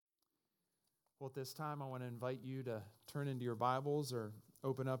Well, at this time, I want to invite you to turn into your Bibles or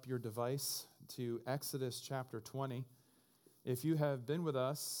open up your device to Exodus chapter 20. If you have been with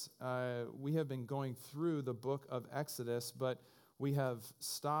us, we have been going through the book of Exodus, but we have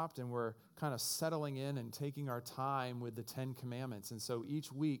stopped and we're kind of settling in and taking our time with the Ten Commandments. And so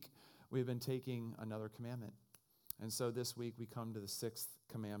each week, we've been taking another commandment. And so this week, we come to the sixth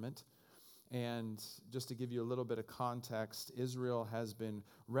commandment. And just to give you a little bit of context, Israel has been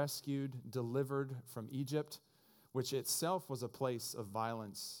rescued, delivered from Egypt, which itself was a place of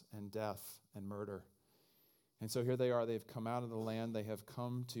violence and death and murder. And so here they are. They've come out of the land. They have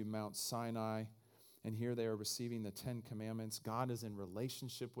come to Mount Sinai. And here they are receiving the Ten Commandments. God is in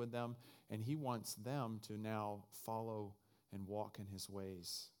relationship with them, and he wants them to now follow and walk in his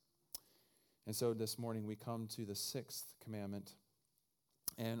ways. And so this morning we come to the sixth commandment.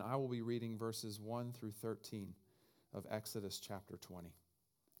 And I will be reading verses 1 through 13 of Exodus chapter 20.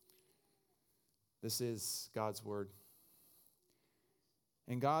 This is God's word.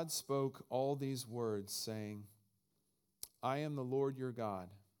 And God spoke all these words, saying, I am the Lord your God,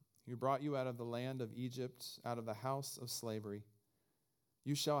 who brought you out of the land of Egypt, out of the house of slavery.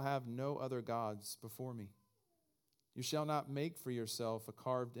 You shall have no other gods before me. You shall not make for yourself a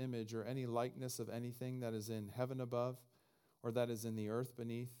carved image or any likeness of anything that is in heaven above, or that is in the earth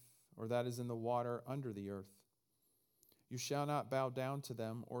beneath, or that is in the water under the earth. You shall not bow down to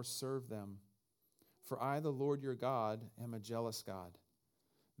them or serve them. For I, the Lord your God, am a jealous God,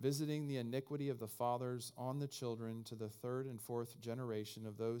 visiting the iniquity of the fathers on the children to the third and fourth generation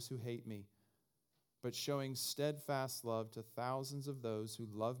of those who hate me, but showing steadfast love to thousands of those who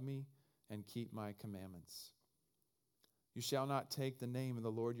love me and keep my commandments. You shall not take the name of the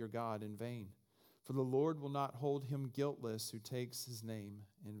Lord your God in vain, for the Lord will not hold him guiltless who takes his name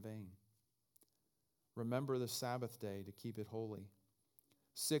in vain. Remember the Sabbath day to keep it holy.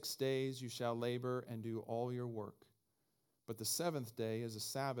 6 days you shall labor and do all your work. But the seventh day is a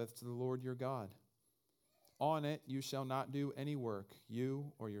Sabbath to the Lord your God. On it you shall not do any work, you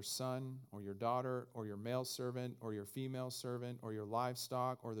or your son or your daughter or your male servant or your female servant or your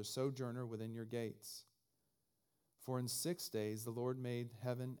livestock or the sojourner within your gates. For in 6 days the Lord made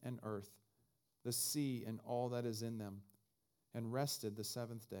heaven and earth, the sea and all that is in them, and rested the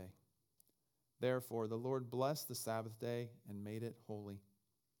seventh day. Therefore the Lord blessed the Sabbath day and made it holy.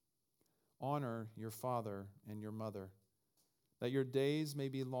 Honor your father and your mother, that your days may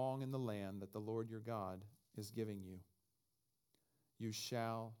be long in the land that the Lord your God is giving you. You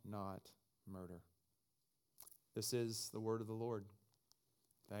shall not murder. This is the word of the Lord.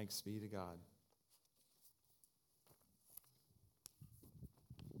 Thanks be to God.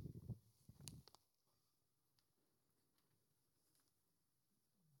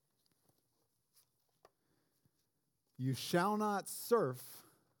 You shall not surf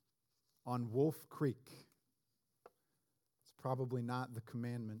on Wolf Creek. It's probably not the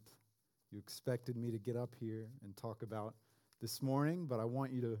commandment you expected me to get up here and talk about this morning, but I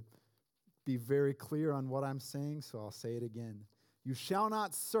want you to be very clear on what I'm saying, so I'll say it again. You shall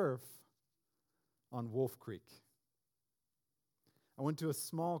not surf on Wolf Creek. I went to a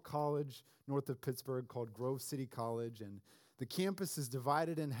small college north of Pittsburgh called Grove City College, and the campus is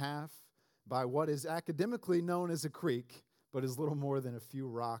divided in half by what is academically known as a creek, but is little more than a few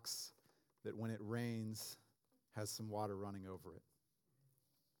rocks that when it rains has some water running over it.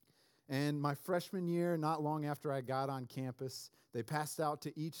 And my freshman year, not long after I got on campus, they passed out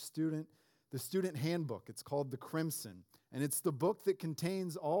to each student the student handbook. It's called the Crimson, and it's the book that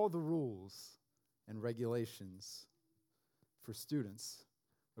contains all the rules and regulations for students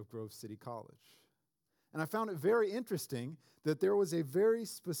of Grove City College. And I found it very interesting that there was a very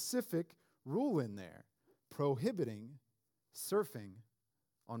specific rule in there prohibiting surfing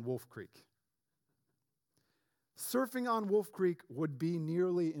on Wolf Creek. Surfing on Wolf Creek would be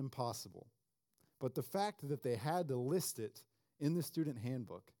nearly impossible, but the fact that they had to list it in the student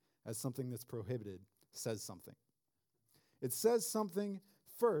handbook as something that's prohibited says something. It says something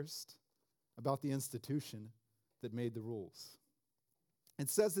first about the institution that made the rules. It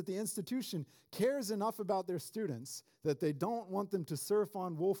says that the institution cares enough about their students that they don't want them to surf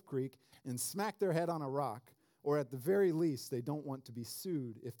on Wolf Creek and smack their head on a rock, or at the very least, they don't want to be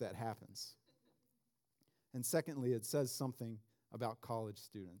sued if that happens. And secondly, it says something about college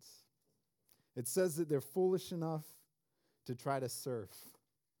students. It says that they're foolish enough to try to surf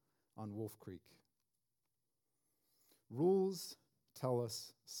on Wolf Creek. Rules tell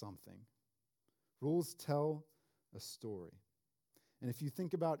us something. Rules tell a story. And if you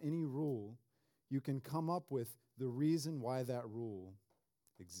think about any rule, you can come up with the reason why that rule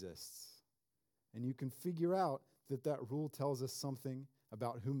exists. And you can figure out that that rule tells us something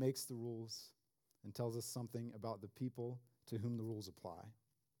about who makes the rules and tells us something about the people to whom the rules apply.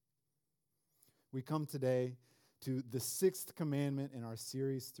 We come today to the sixth commandment in our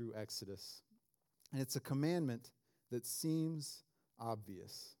series through Exodus. And it's a commandment that seems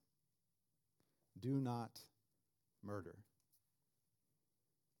obvious. Do not murder.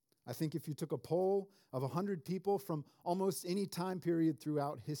 I think if you took a poll of 100 people from almost any time period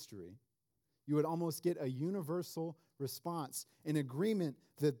throughout history, you would almost get a universal response, an agreement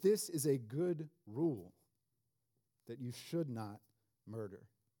that this is a good rule, that you should not murder,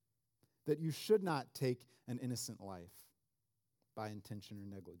 that you should not take an innocent life by intention or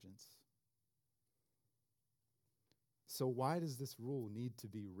negligence. So why does this rule need to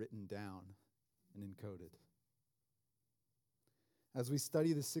be written down and encoded? As we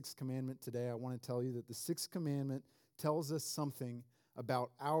study the sixth commandment today, I want to tell you that the sixth commandment tells us something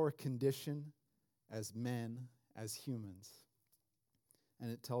about our condition as men, as humans. And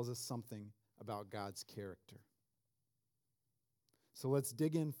it tells us something about God's character. So let's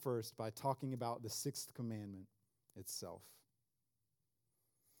dig in first by talking about the sixth commandment itself.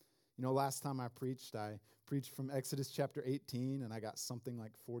 You know, last time I preached from Exodus chapter 18, and I got something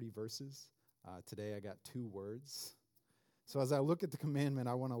like 40 verses. Today I got 2 words. So as I look at the commandment,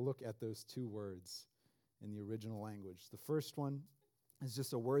 I want to look at those 2 words in the original language. The first one is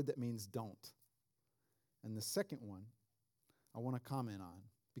just a word that means don't. And the second one I want to comment on,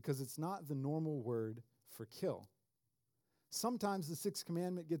 because it's not the normal word for kill. Sometimes the sixth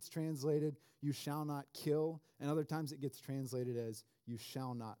commandment gets translated, you shall not kill, and other times it gets translated as you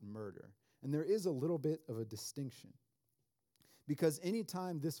shall not murder. And there is a little bit of a distinction. Because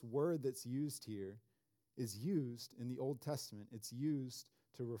anytime this word that's used here is used in the Old Testament, it's used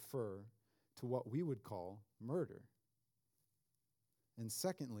to refer to what we would call murder. And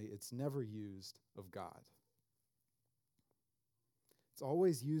secondly, it's never used of God. It's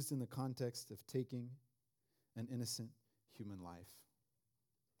always used in the context of taking an innocent human life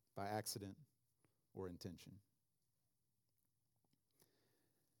by accident or intention.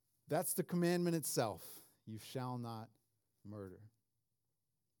 That's the commandment itself. You shall not murder.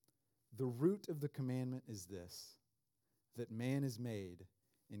 The root of the commandment is this, that man is made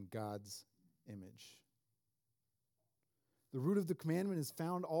in God's image. The root of the commandment is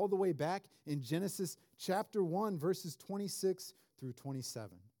found all the way back in Genesis chapter 1, verses 26 through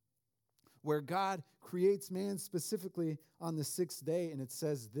 27, where God creates man specifically on the 6th day, and it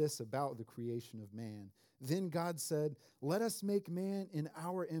says this about the creation of man. Then God said, "Let us make man in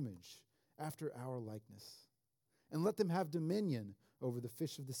our image, after our likeness, and let them have dominion over the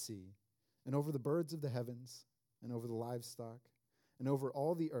fish of the sea, and over the birds of the heavens, and over the livestock, and over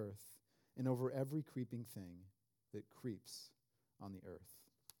all the earth, and over every creeping thing that creeps on the earth."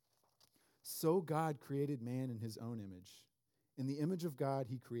 So God created man in his own image. In the image of God,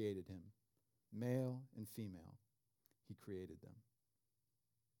 he created him. Male and female, he created them.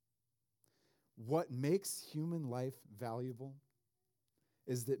 What makes human life valuable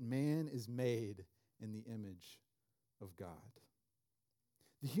is that man is made in the image of God.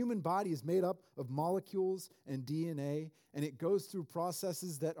 The human body is made up of molecules and DNA, and it goes through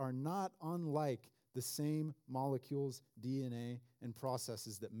processes that are not unlike the same molecules, DNA, and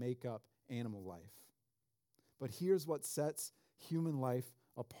processes that make up animal life. But here's what sets human life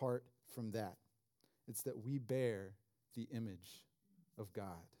apart from that. It's that we bear the image of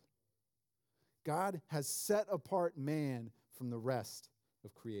God. God has set apart man from the rest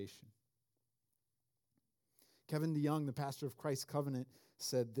of creation. Kevin DeYoung, the pastor of Christ Covenant,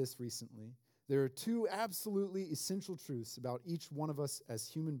 said this recently: there are 2 absolutely essential truths about each one of us as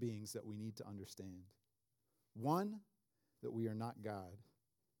human beings that we need to understand. 1, that we are not God.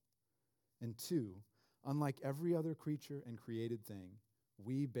 And 2, unlike every other creature and created thing,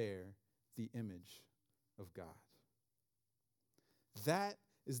 we bear the image of God. That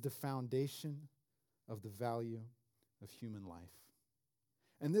is the foundation of the value of human life.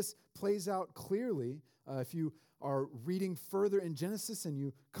 And this plays out clearly if you are reading further in Genesis and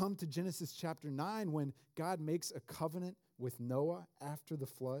you come to Genesis chapter 9 when God makes a covenant with Noah after the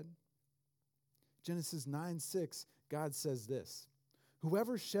flood. Genesis 9:6, God says this: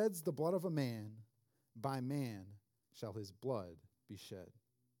 "Whoever sheds the blood of a man, by man shall his blood be shed.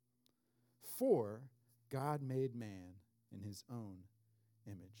 For God made man in his own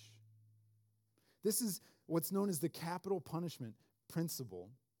image." This is what's known as the capital punishment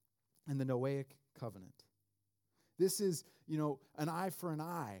principle in the Noahic covenant. This is, an eye for an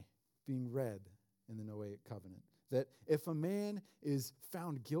eye being read in the Noahic covenant. That if a man is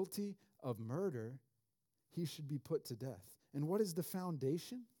found guilty of murder, he should be put to death. And what is the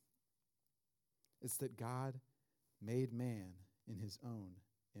foundation? It's that God made man in his own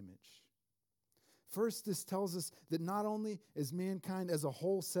image. First, this tells us that not only is mankind as a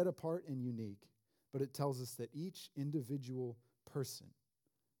whole set apart and unique, but it tells us that each individual person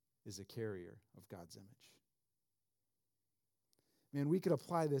is a carrier of God's image. Man, we could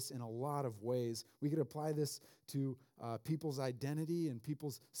apply this in a lot of ways. We could apply this to people's identity and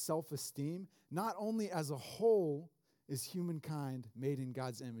people's self-esteem. Not only as a whole is humankind made in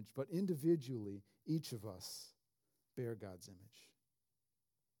God's image, but individually, each of us bear God's image.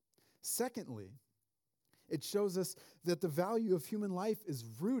 Secondly, it shows us that the value of human life is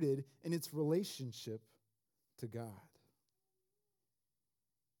rooted in its relationship to God.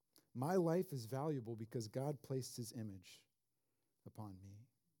 My life is valuable because God placed his image upon me.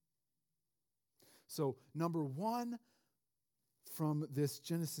 So, number one, from this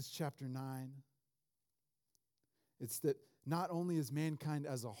Genesis chapter 9, it's that not only is mankind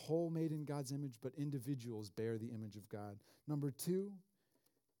as a whole made in God's image, but individuals bear the image of God. Number two,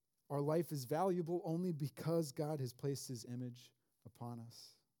 our life is valuable only because God has placed his image upon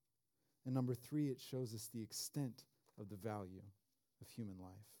us. And number three, it shows us the extent of the value of human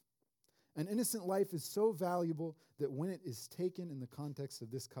life. An innocent life is so valuable that when it is taken in the context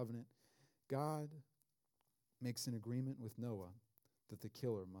of this covenant, God makes an agreement with Noah that the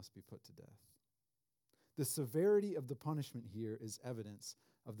killer must be put to death. The severity of the punishment here is evidence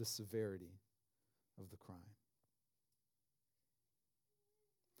of the severity of the crime.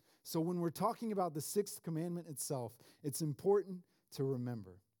 So when we're talking about the sixth commandment itself, it's important to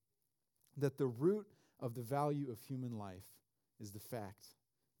remember that the root of the value of human life is the fact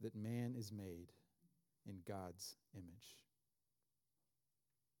that man is made in God's image.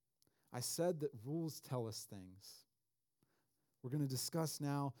 I said that rules tell us things. We're going to discuss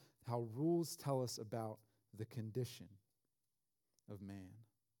now how rules tell us about the condition of man.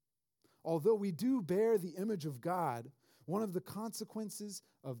 Although we do bear the image of God, one of the consequences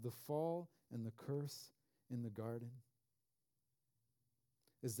of the fall and the curse in the garden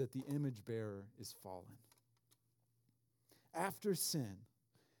is that the image bearer is fallen. After sin,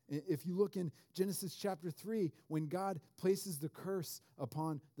 if you look in Genesis chapter 3, when God places the curse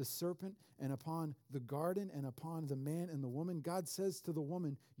upon the serpent and upon the garden and upon the man and the woman, God says to the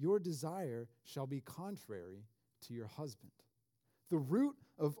woman, "Your desire shall be contrary to your husband." The root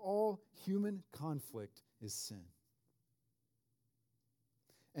of all human conflict is sin.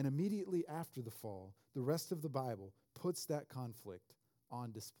 And immediately after the fall, the rest of the Bible puts that conflict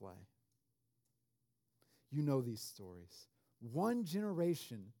on display. You know these stories. One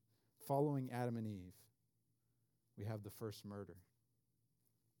generation following Adam and Eve, we have the first murder.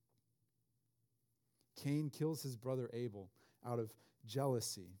 Cain kills his brother Abel out of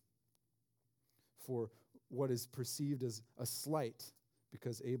jealousy for what is perceived as a slight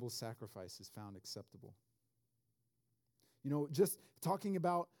because Abel's sacrifice is found acceptable. You know, just talking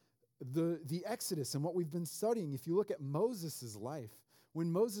about the Exodus and what we've been studying, if you look at Moses' life,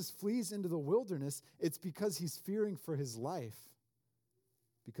 when Moses flees into the wilderness, it's because he's fearing for his life,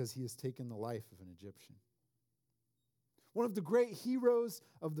 because he has taken the life of an Egyptian. One of the great heroes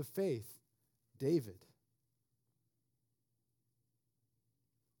of the faith, David,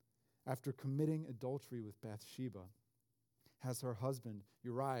 after committing adultery with Bathsheba, has her husband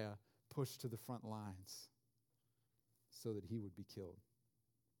Uriah pushed to the front lines so that he would be killed.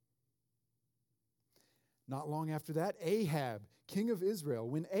 Not long after that, Ahab, king of Israel,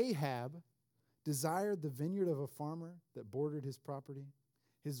 when Ahab desired the vineyard of a farmer that bordered his property,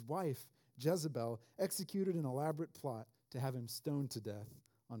 his wife, Jezebel, executed an elaborate plot to have him stoned to death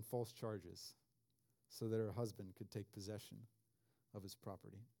on false charges so that her husband could take possession of his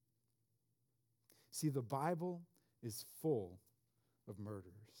property. See, the Bible is full of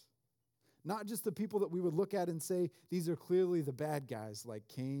murderers. Not just the people that we would look at and say, these are clearly the bad guys like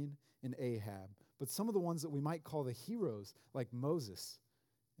Cain and Ahab, but some of the ones that we might call the heroes like Moses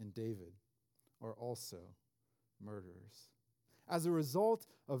and David are also murderers. As a result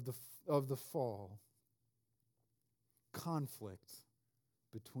of the fall, conflict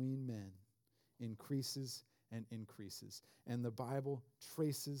between men increases and increases, and the Bible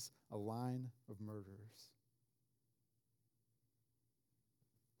traces a line of murderers.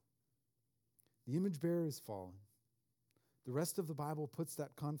 The image bearer is fallen. The rest of the Bible puts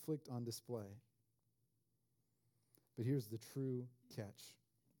that conflict on display. But here's the true catch.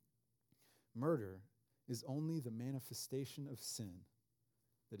 Murder is only the manifestation of sin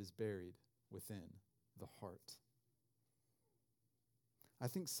that is buried within the heart. I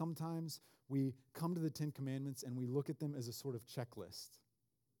think sometimes we come to the Ten Commandments and we look at them as a sort of checklist.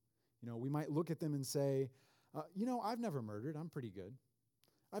 You know, we might look at them and say, I've never murdered. I'm pretty good.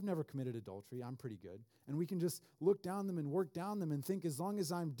 I've never committed adultery. I'm pretty good. And we can just look down them and work down them and think as long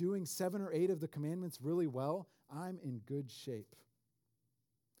as I'm doing 7 or 8 of the commandments really well, I'm in good shape.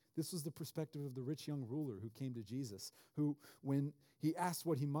 This was the perspective of the rich young ruler who came to Jesus, who, when he asked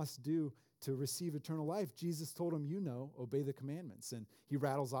what he must do to receive eternal life, Jesus told him, obey the commandments. And he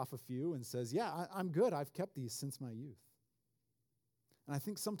rattles off a few and says, I'm good. I've kept these since my youth. And I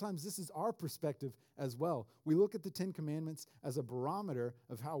think sometimes this is our perspective as well. We look at the 10 Commandments as a barometer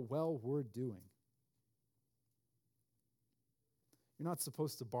of how well we're doing. You're not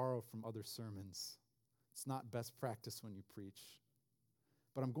supposed to borrow from other sermons. It's not best practice when you preach.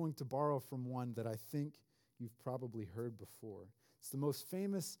 But I'm going to borrow from one that I think you've probably heard before. It's the most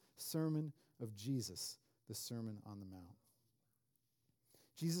famous sermon of Jesus, the Sermon on the Mount.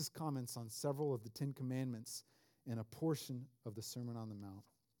 Jesus comments on several of the 10 Commandments in a portion of the Sermon on the Mount.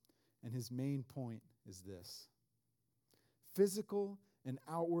 And his main point is this: physical and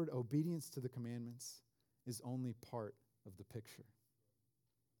outward obedience to the commandments is only part of the picture.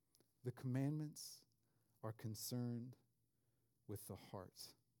 The commandments are concerned with the heart.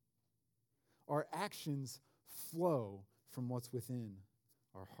 Our actions flow from what's within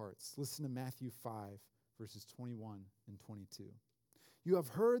our hearts. Listen to Matthew 5, verses 21 and 22. You have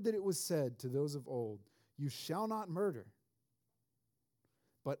heard that it was said to those of old, you shall not murder.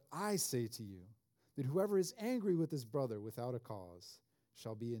 But I say to you that whoever is angry with his brother without a cause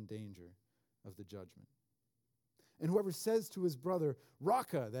shall be in danger of the judgment. And whoever says to his brother,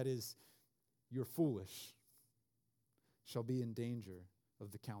 Raka, that is, you're foolish, shall be in danger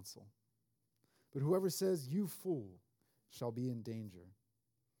of the council. But whoever says, you fool, shall be in danger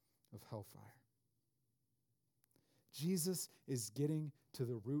of hellfire. Jesus is getting to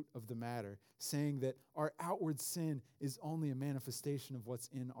the root of the matter, saying that our outward sin is only a manifestation of what's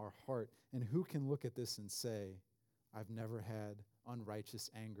in our heart. And who can look at this and say, I've never had unrighteous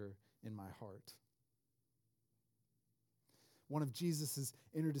anger in my heart? One of Jesus'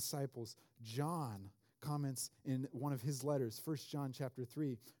 inner disciples, John, comments in one of his letters, 1 John chapter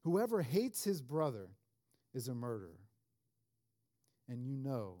 3, whoever hates his brother is a murderer. And you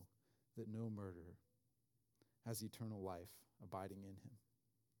know that no murderer has eternal life abiding in him.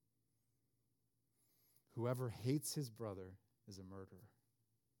 Whoever hates his brother is a murderer.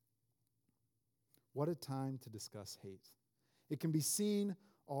 What a time to discuss hate. It can be seen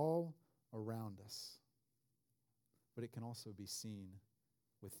all around us, but it can also be seen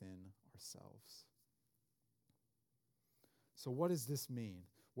within ourselves. So what does this mean?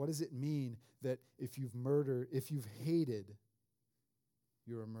 What does it mean that if you've hated,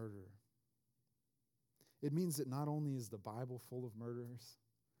 you're a murderer? It means that not only is the Bible full of murderers,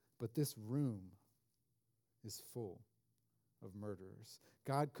 but this room is full of murderers.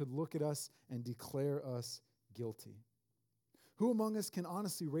 God could look at us and declare us guilty. Who among us can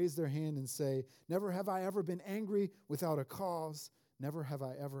honestly raise their hand and say, never have I ever been angry without a cause, never have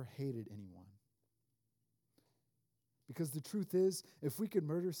I ever hated anyone? Because the truth is, if we could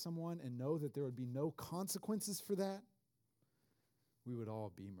murder someone and know that there would be no consequences for that, we would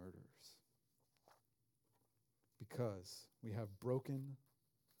all be murderers. Because we have broken,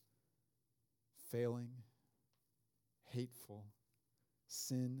 failing, hateful,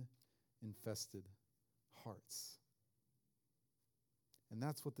 sin-infested hearts. And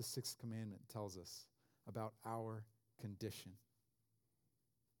that's what the 6th commandment tells us about our condition.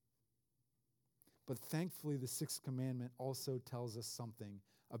 But thankfully, the 6th commandment also tells us something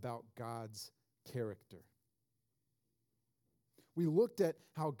about God's character. We looked at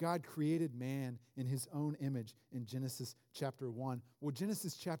how God created man in his own image in Genesis chapter 1. Well,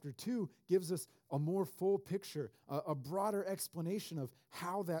 Genesis chapter 2 gives us a more full picture, a broader explanation of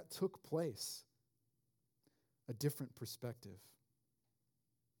how that took place. A different perspective.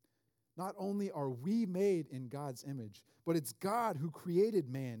 Not only are we made in God's image, but it's God who created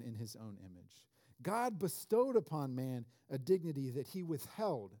man in his own image. God bestowed upon man a dignity that he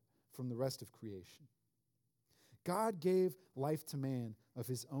withheld from the rest of creation. God gave life to man of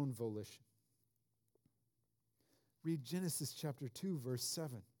his own volition. Read Genesis chapter 2, verse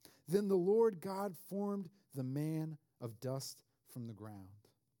 7. Then the Lord God formed the man of dust from the ground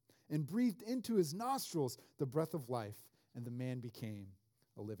and breathed into his nostrils the breath of life, and the man became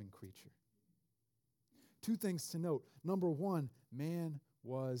a living creature. 2 things to note. Number 1, man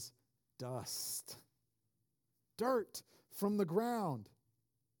was dust. Dirt from the ground.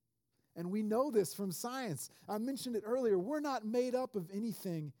 And we know this from science. I mentioned it earlier. We're not made up of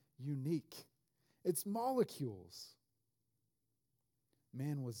anything unique. It's molecules.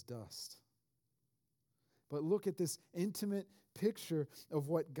 Man was dust. But look at this intimate picture of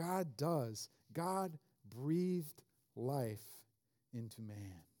what God does. God breathed life into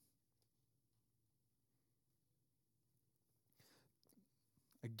man.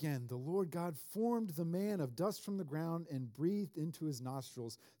 Again, the Lord God formed the man of dust from the ground and breathed into his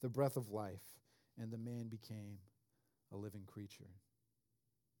nostrils the breath of life, and the man became a living creature.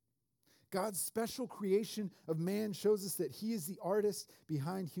 God's special creation of man shows us that he is the artist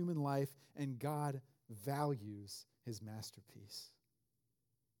behind human life, and God values his masterpiece.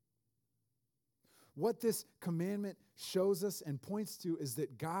 What this commandment shows us and points to is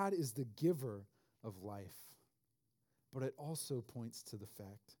that God is the giver of life. But it also points to the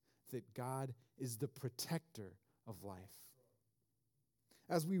fact that God is the protector of life.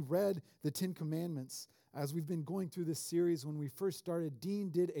 As we read the Ten Commandments, as we've been going through this series, when we first started, Dean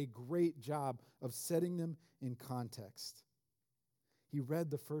did a great job of setting them in context. He read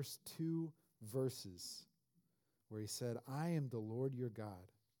the first 2 verses where he said, I am the Lord your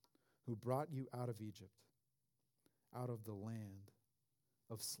God who brought you out of Egypt, out of the land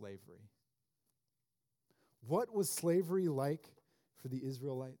of slavery. What was slavery like for the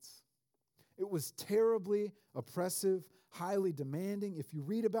Israelites? It was terribly oppressive, highly demanding. If you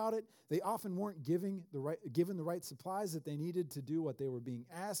read about it, they often weren't given the right supplies that they needed to do what they were being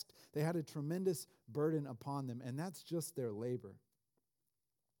asked. They had a tremendous burden upon them, and that's just their labor.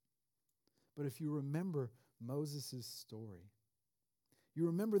 But if you remember Moses' story, you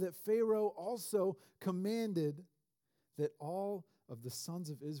remember that Pharaoh also commanded that all of the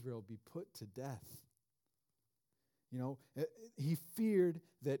sons of Israel be put to death. You know, he feared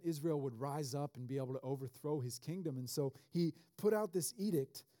that Israel would rise up and be able to overthrow his kingdom. And so he put out this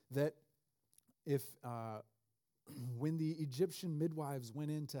edict that if, when the Egyptian midwives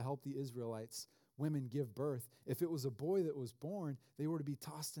went in to help the Israelites, women give birth, if it was a boy that was born, they were to be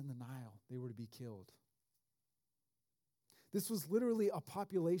tossed in the Nile. They were to be killed. This was literally a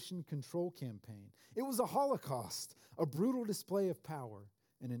population control campaign. It was a Holocaust, a brutal display of power,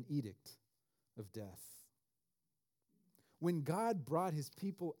 and an edict of death. When God brought his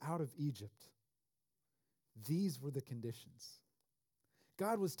people out of Egypt, these were the conditions.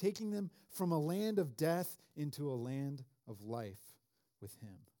 God was taking them from a land of death into a land of life with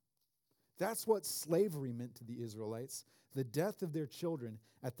him. That's what slavery meant to the Israelites, the death of their children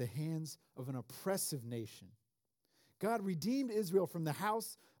at the hands of an oppressive nation. God redeemed Israel from the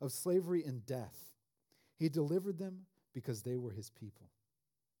house of slavery and death. He delivered them because they were his people.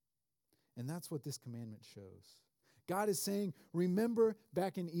 And that's what this commandment shows. God is saying, remember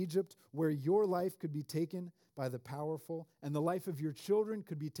back in Egypt where your life could be taken by the powerful and the life of your children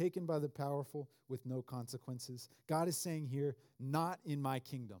could be taken by the powerful with no consequences. God is saying here, not in my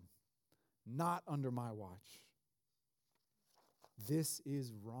kingdom, not under my watch. This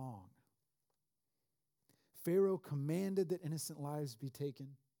is wrong. Pharaoh commanded that innocent lives be taken.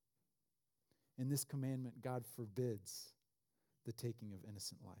 In this commandment, God forbids the taking of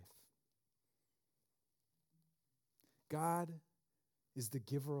innocent life. God is the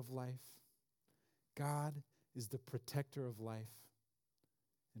giver of life. God is the protector of life.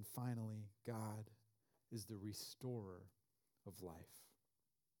 And finally, God is the restorer of life.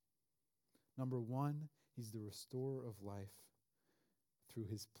 Number one, he's the restorer of life through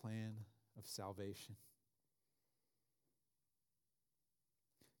his plan of salvation.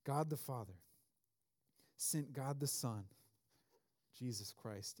 God the Father sent God the Son, Jesus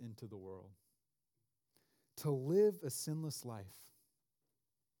Christ, into the world to live a sinless life,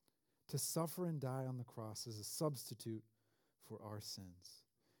 to suffer and die on the cross as a substitute for our sins.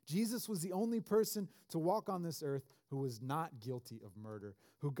 Jesus was the only person to walk on this earth who was not guilty of murder,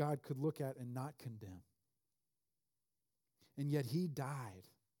 who God could look at and not condemn. And yet he died.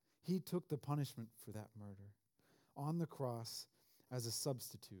 He took the punishment for that murder on the cross as a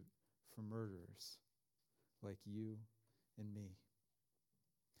substitute for murderers like you and me.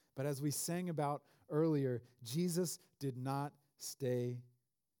 But as we sang about earlier, Jesus did not stay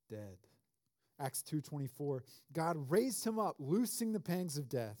dead. Acts 2:24, God raised him up, loosing the pangs of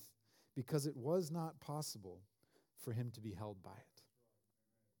death, because it was not possible for him to be held by it.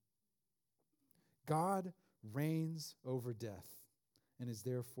 God reigns over death and is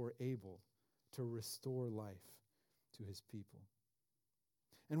therefore able to restore life to his people.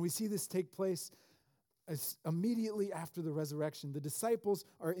 And we see this take place immediately after the resurrection. The disciples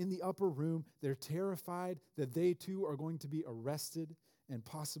are in the upper room. They're terrified that they too are going to be arrested and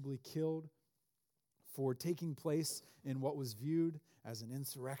possibly killed for taking place in what was viewed as an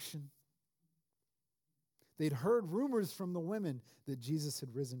insurrection. They'd heard rumors from the women that Jesus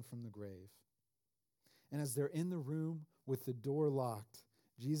had risen from the grave. And as they're in the room with the door locked,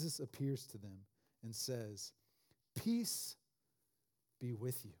 Jesus appears to them and says, "Peace be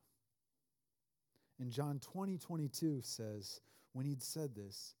with you." And John 20:22 says, when he'd said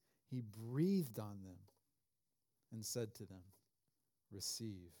this, he breathed on them and said to them,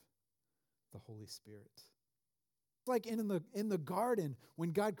 receive the Holy Spirit. Like in the garden,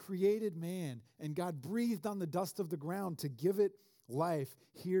 when God created man and God breathed on the dust of the ground to give it life,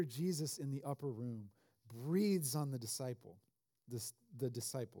 here Jesus in the upper room breathes on the disciples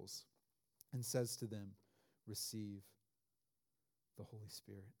and says to them, receive the Holy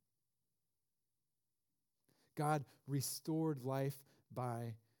Spirit. God restored life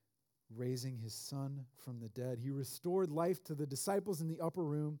by raising his Son from the dead. He restored life to the disciples in the upper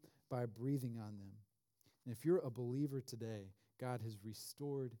room by breathing on them. And if you're a believer today, God has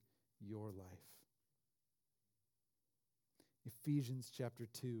restored your life. Ephesians chapter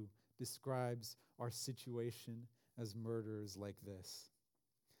 2 describes our situation as murderers like this.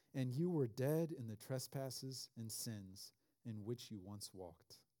 And you were dead in the trespasses and sins in which you once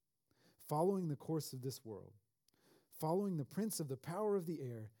walked, following the course of this world, following the prince of the power of the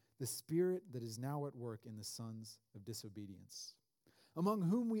air, the spirit that is now at work in the sons of disobedience, among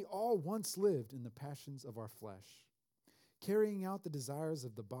whom we all once lived in the passions of our flesh, carrying out the desires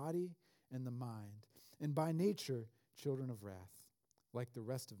of the body and the mind, and by nature children of wrath, like the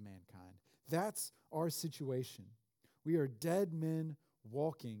rest of mankind. That's our situation. We are dead men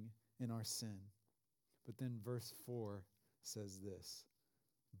walking in our sin. But then verse 4 says this,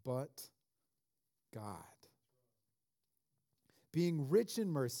 but God, being rich in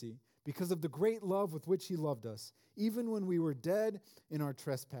mercy, because of the great love with which he loved us, even when we were dead in our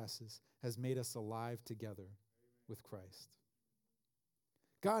trespasses, has made us alive together with Christ.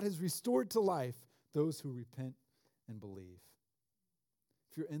 God has restored to life those who repent and believe.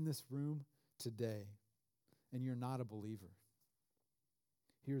 If you're in this room today and you're not a believer,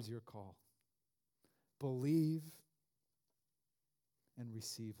 here's your call. Believe and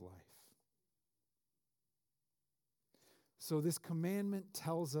receive life. So this commandment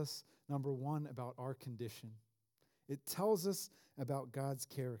tells us, number one, about our condition. It tells us about God's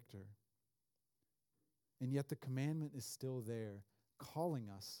character. And yet the commandment is still there, calling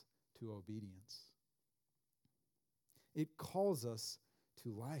us to obedience. It calls us to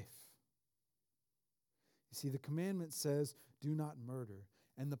life. You see, the commandment says, do not murder.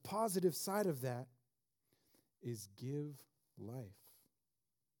 And the positive side of that is give life.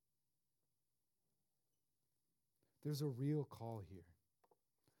 There's a real call here,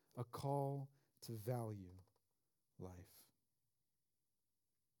 a call to value life.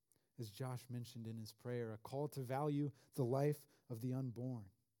 As Josh mentioned in his prayer, a call to value the life of the unborn,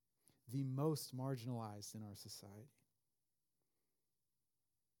 the most marginalized in our society.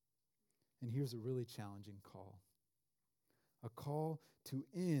 And here's a really challenging call, a call to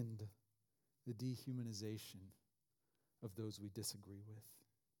end the dehumanization of those we disagree with.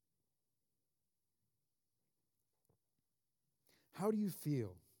 How do you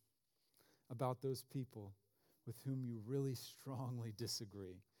feel about those people with whom you really strongly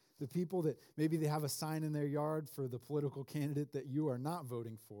disagree? The people that maybe they have a sign in their yard for the political candidate that you are not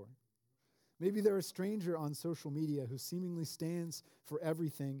voting for. Maybe they're a stranger on social media who seemingly stands for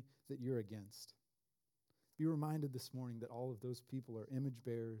everything that you're against. Be reminded this morning that all of those people are image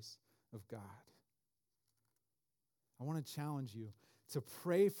bearers of God. I want to challenge you to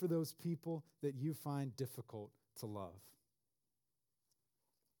pray for those people that you find difficult to love.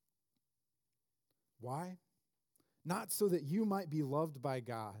 Why? Not so that you might be loved by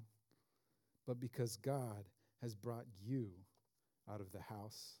God, but because God has brought you out of the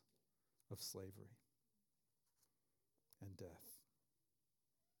house of slavery and death.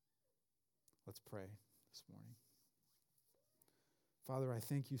 Let's pray this morning. Father, I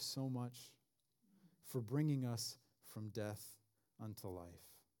thank you so much for bringing us from death unto life.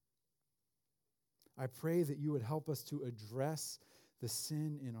 I pray that you would help us to address the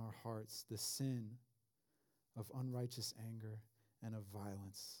sin in our hearts, the sin of unrighteous anger and of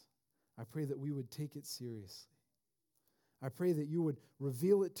violence. I pray that we would take it seriously. I pray that you would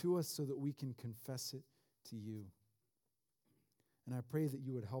reveal it to us so that we can confess it to you. And I pray that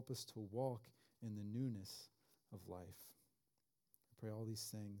you would help us to walk in the newness of life. I pray all these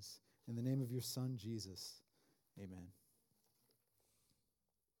things in the name of your Son, Jesus. Amen.